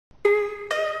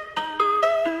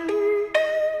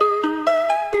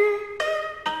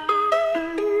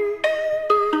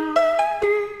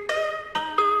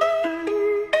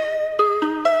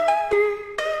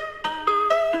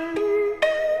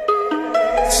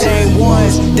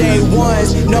ones, day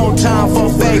ones, no time for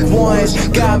fake ones.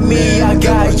 Got me, I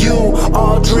got you,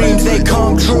 all dreams they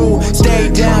come true. Stay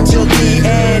down till the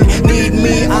end, need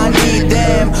me, I need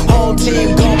them. Whole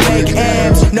team gon' make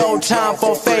M's, no time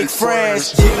for fake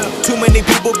friends. Too many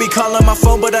people be calling my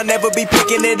phone, but I never be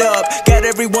picking it up. Got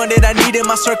everyone that I need in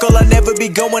my circle, I never be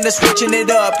going and switching it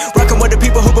up. Rockin' with the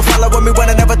people who been following me when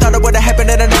I never thought it would've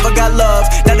happened, and I never got love.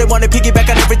 Now they wanna piggyback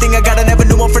on everything I got, I never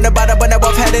knew one from the bottom, but now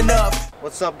I've had enough.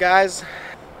 What's up, guys?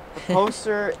 The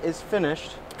poster is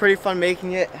finished. It's pretty fun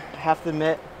making it, I have to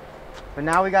admit. But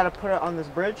now we gotta put it on this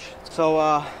bridge.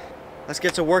 So let's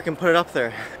get to work and put it up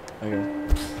there. Okay.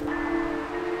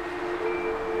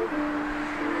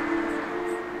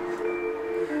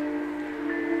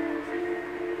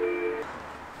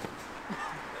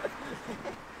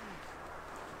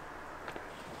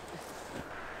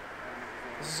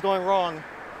 This is going wrong.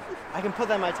 I can put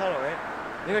that in my title, right?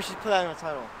 Maybe I should put that in my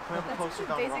title. Put up the poster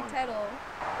gone wrong. Basic title.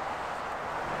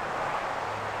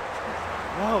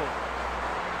 Whoa.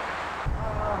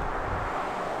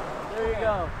 There you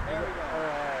go. There we go.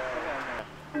 Alright.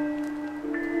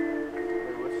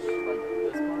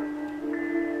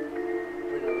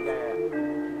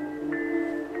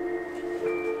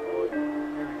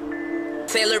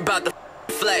 Taylor about the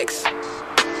flex.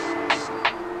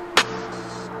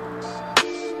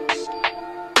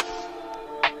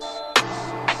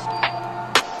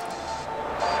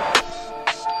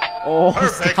 Oh,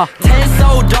 perfect. Ten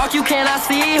so dark you cannot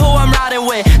see who I'm riding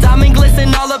with. Diamond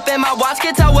glisten all up in my watch,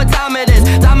 can't tell what time it is.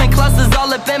 Diamond clusters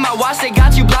all up in my watch, they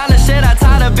got you blind as shit. I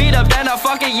tied a beat up, then I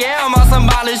fucking I'm on some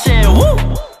violent shit. Woo!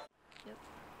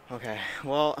 Okay,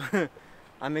 well,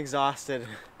 I'm exhausted.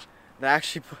 That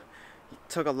actually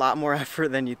took a lot more effort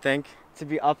than you think. To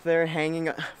be up there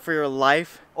hanging for your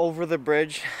life over the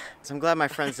bridge. So I'm glad my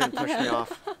friends didn't push me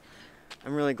off.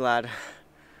 I'm really glad.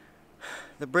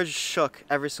 The bridge shook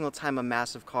every single time a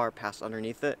massive car passed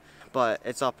underneath it, but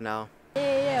it's up now.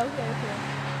 Yeah,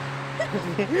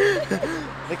 okay.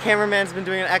 The cameraman's been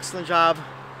doing an excellent job.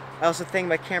 I also thank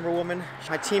my camera woman.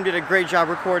 My team did a great job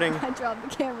recording. I dropped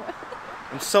the camera.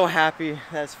 I'm so happy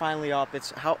that it's finally up. It's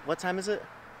what time is it?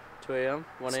 2 a.m.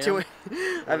 1 It's a.m.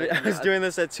 I was doing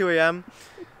this at 2 a.m.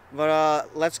 But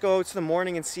let's go to the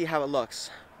morning and see how it looks.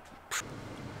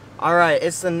 All right,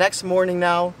 it's the next morning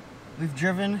now. We've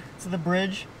driven to the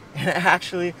bridge and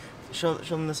actually, show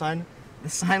them the sign. The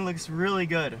sign looks really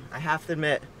good, I have to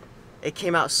admit. It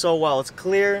came out so well. It's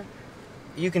clear,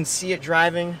 you can see it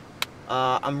driving.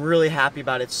 I'm really happy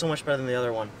about it. It's so much better than the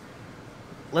other one.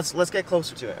 Let's get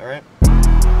closer to it, all right?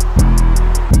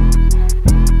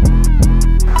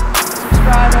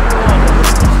 Subscribe, everyone.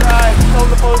 Subscribe, show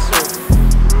the poster.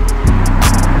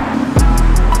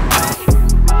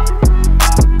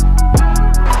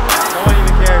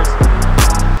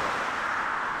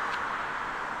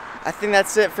 I think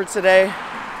that's it for today.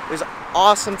 It was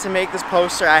awesome to make this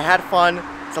poster. I had fun.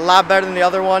 It's a lot better than the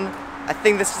other one. I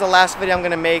think this is the last video I'm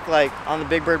gonna make like on the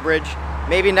Big Bird Bridge.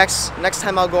 Maybe next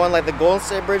time I'll go on like the Golden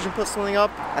State Bridge and put something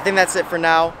up. I think that's it for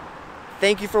now.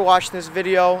 Thank you for watching this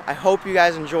video. I hope you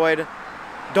guys enjoyed.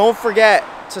 Don't forget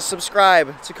to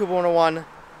subscribe to Kuba 101.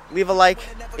 Leave a like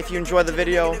if you enjoyed the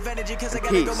video. And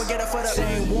peace.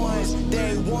 Same ones,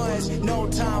 day ones, no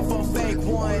time for fake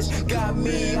ones. Got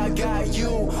me, I got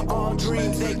you, all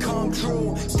dreams they come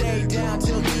true. Stay down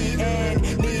till the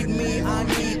end, need me, I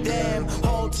need them.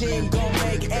 Whole team gon'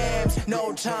 make M's,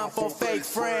 no time for fake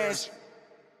friends.